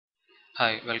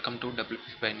Hi, welcome to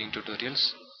WP binding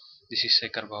tutorials. This is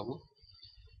Sekhar Babu.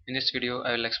 In this video,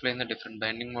 I will explain the different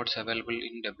binding modes available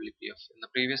in WPF. In the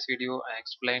previous video, I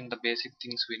explained the basic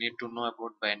things we need to know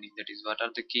about binding. That is, what are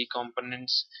the key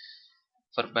components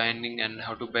for binding and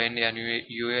how to bind an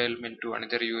UA element to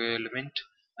another UA element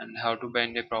and how to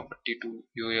bind a property to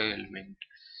UA element.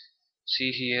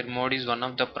 See here, mode is one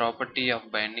of the property of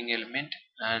binding element,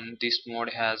 and this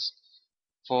mode has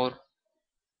four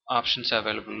options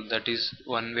available, that is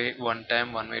one way, one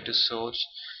time, one way to source,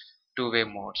 two-way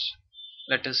modes.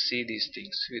 Let us see these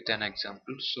things with an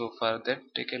example. So for that,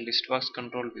 take a listbox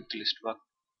control with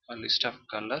a list of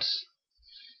colors.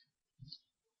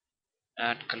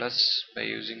 Add colors by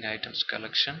using items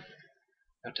collection.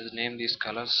 Let us name these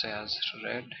colors as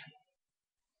red,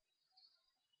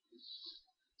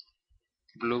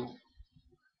 blue,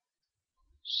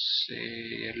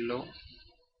 say yellow,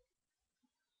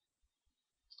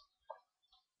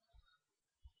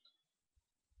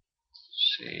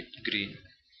 say green.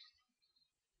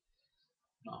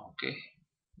 Now okay,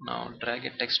 now drag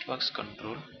a text box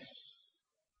control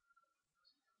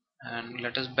and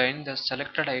let us bind the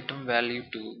selected item value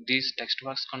to this text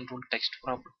box control text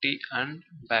property and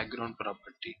background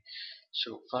property.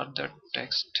 So for the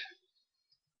text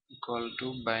equal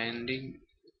to binding,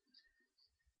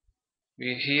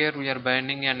 here we are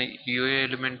binding an UA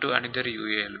element to another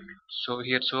UA element. So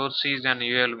here source is an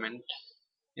UA element.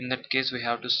 In that case, we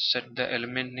have to set the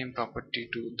element name property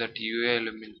to that UA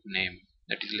element name,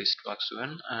 that is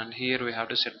listbox1, and here we have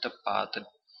to set the path,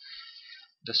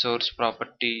 the source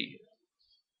property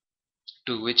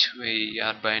to which we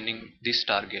are binding this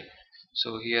target.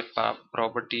 So here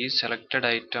property is selected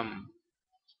item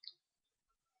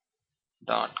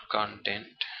dot content.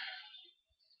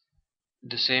 At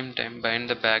the same time, bind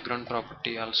the background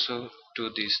property also to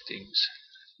these things,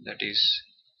 that is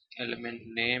element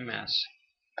name as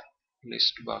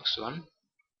listbox1,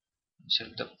 set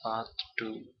the path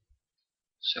to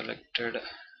selected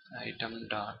item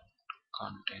dot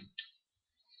content.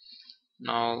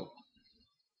 Now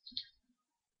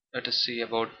let us see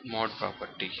about mode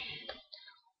property.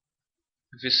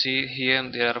 If you see here,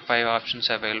 there are five options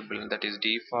available, that is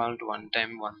default, one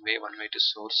time, one way to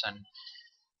source, and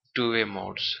two-way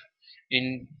modes.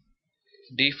 In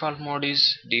default mode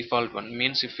is default one,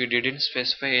 means if you didn't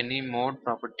specify any mode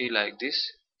property like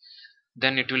this,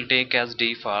 then it will take as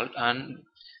default, and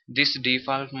this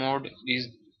default mode is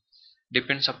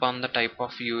depends upon the type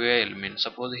of UA element.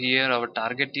 Suppose here our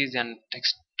target is an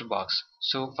text box,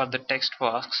 so for the text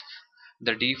box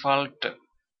the default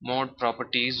mode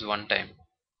property is one time.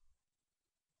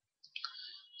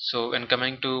 So when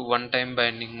coming to one time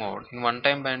binding mode, in one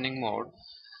time binding mode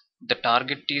the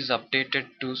target is updated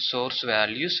to source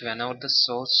values whenever the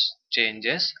source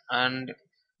changes, and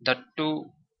that too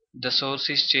the source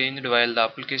is changed while the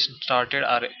application started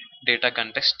or data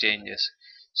context changes.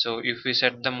 So if we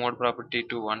set the mode property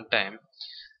to one time,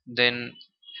 then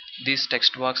this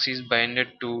text box is binded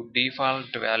to default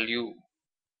value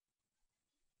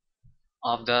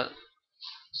of the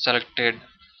selected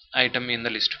item in the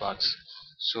list box.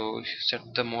 So set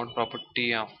the mode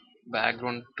property of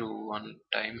background to one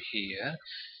time here.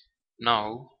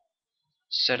 Now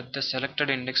set the selected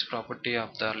index property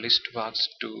of the list box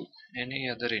to any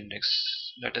other index,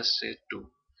 let us say 2.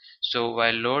 So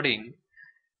while loading,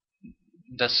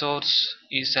 the source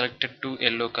is selected to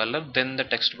yellow color, then the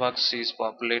text box is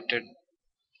populated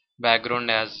background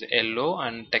as yellow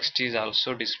and text is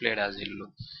also displayed as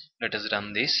yellow. Let us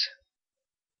run this.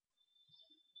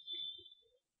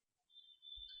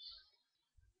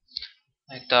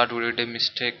 I thought we did a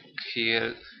mistake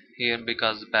here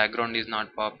because background is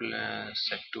not popular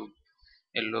set to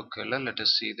yellow color. Let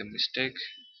us see the mistake.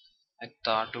 I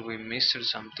thought we missed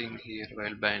something here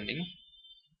while binding,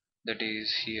 that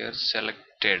is here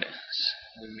selected,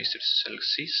 we missed select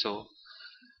C. So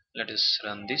let us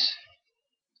run this.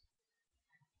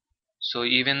 So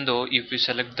even though if we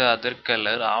select the other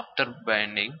color after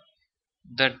binding,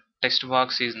 the text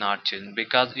box is not changed,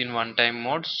 because in one time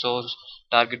mode source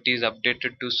target is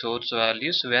updated to source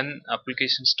values when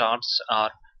application starts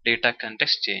or data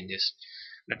context changes.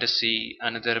 Let us see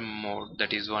another mode,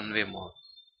 that is one way mode.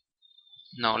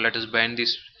 Now let us bind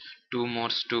these two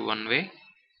modes to one way.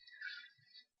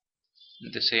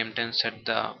 At the same time set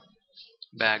the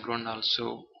background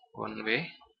also one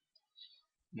way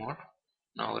mode.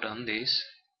 Now run this.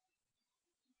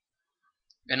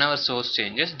 Whenever source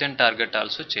changes, then target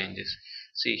also changes.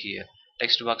 See here,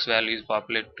 text box value is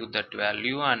populated to that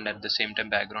value, and at the same time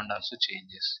background also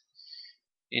changes.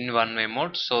 In one way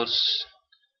mode, source,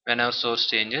 whenever source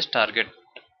changes, target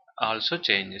also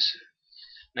changes.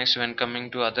 Next, when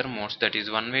coming to other modes, that is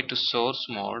one way to source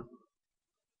mode,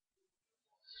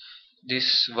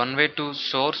 this one way to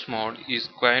source mode is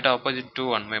quite opposite to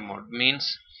one way mode.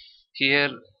 Means here,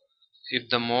 if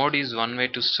the mode is one way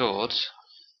to source,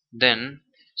 then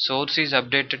source is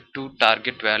updated to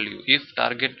target value if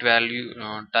target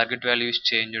value is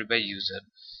changed by user.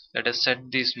 Let us set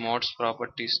these modes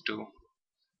properties to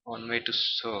one way to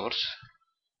source.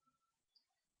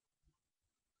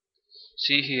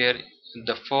 See here,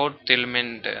 the fourth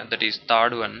element, that is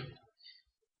third one,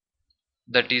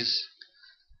 that is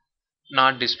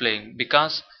not displaying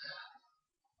because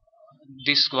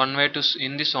this one way to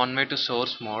in this one way to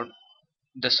source mode,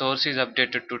 the source is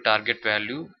updated to target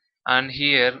value, and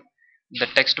here the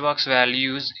text box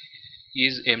values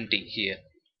is empty here.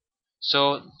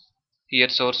 So here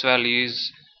source value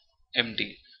is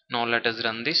empty. Now let us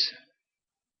run this.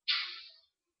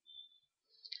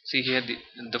 See here,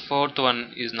 the fourth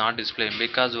one is not displaying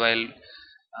because while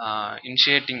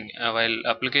while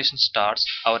application starts,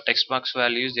 our text box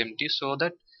value is empty, so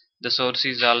that the source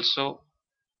is also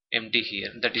empty here,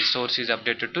 that is source is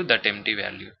updated to that empty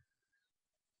value.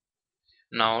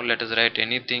 Now let us write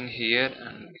anything here,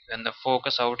 and when the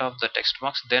focus out of the text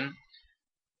box, then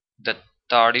the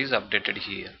third is updated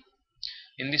here.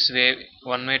 In this way,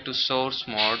 one way to source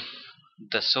mode,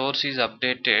 the source is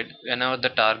updated whenever the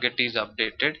target is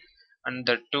updated, and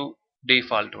the two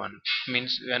default one,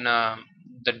 means when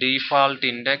the default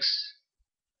index,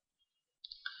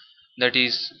 that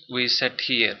is we set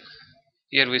here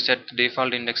we set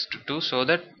default index to 2, so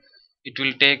that it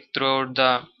will take throughout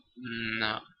the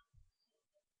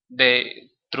they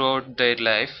throughout their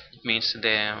life, means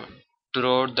they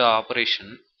throughout the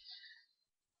operation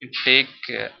it take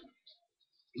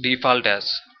default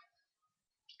as.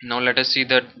 Now let us see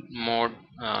that mode,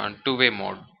 two-way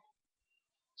mode.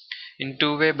 In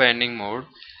two-way binding mode,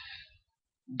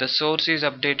 the source is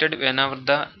updated whenever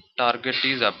the target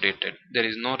is updated. There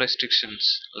is no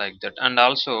restrictions like that. And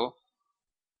also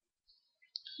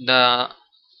the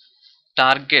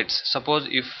targets, suppose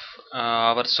if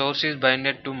our source is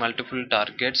binded to multiple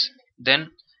targets, then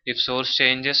if source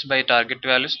changes by target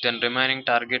values, then remaining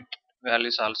target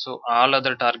values also, all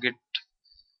other target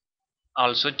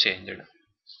also changed.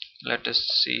 Let us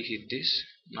see this.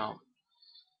 Now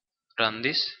run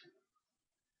this.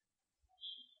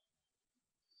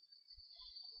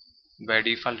 By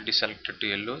default it is selected to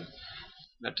yellow.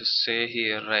 Let us say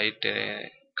here write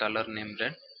a color name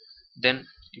red, then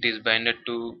it is binded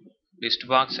to list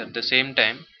box. At the same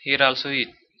time, here also it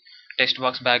text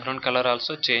box background color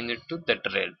also changed to that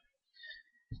red.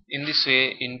 In this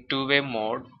way, in two-way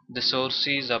mode, the source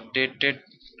is updated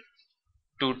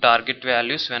to target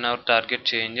values when our target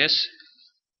changes,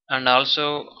 and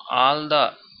also all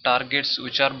the targets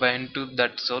which are bound to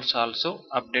that source also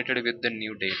updated with the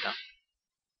new data.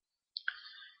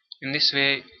 In this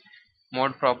way,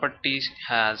 mode properties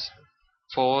has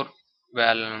four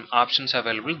options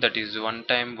available, that is one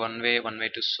time, one way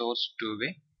to source, two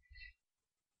way.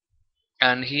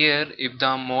 And here, if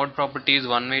the mode property is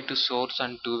one way to source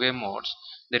and two way modes,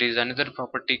 there is another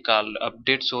property called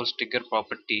update source trigger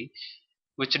property,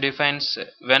 which defines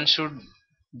when should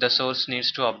the source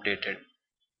needs to update it.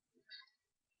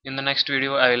 In the next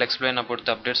video, I will explain about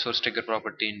the update source trigger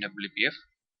property in WPF.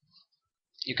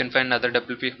 You can find other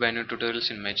WPF binary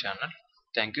tutorials in my channel.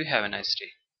 Thank you. Have a nice day.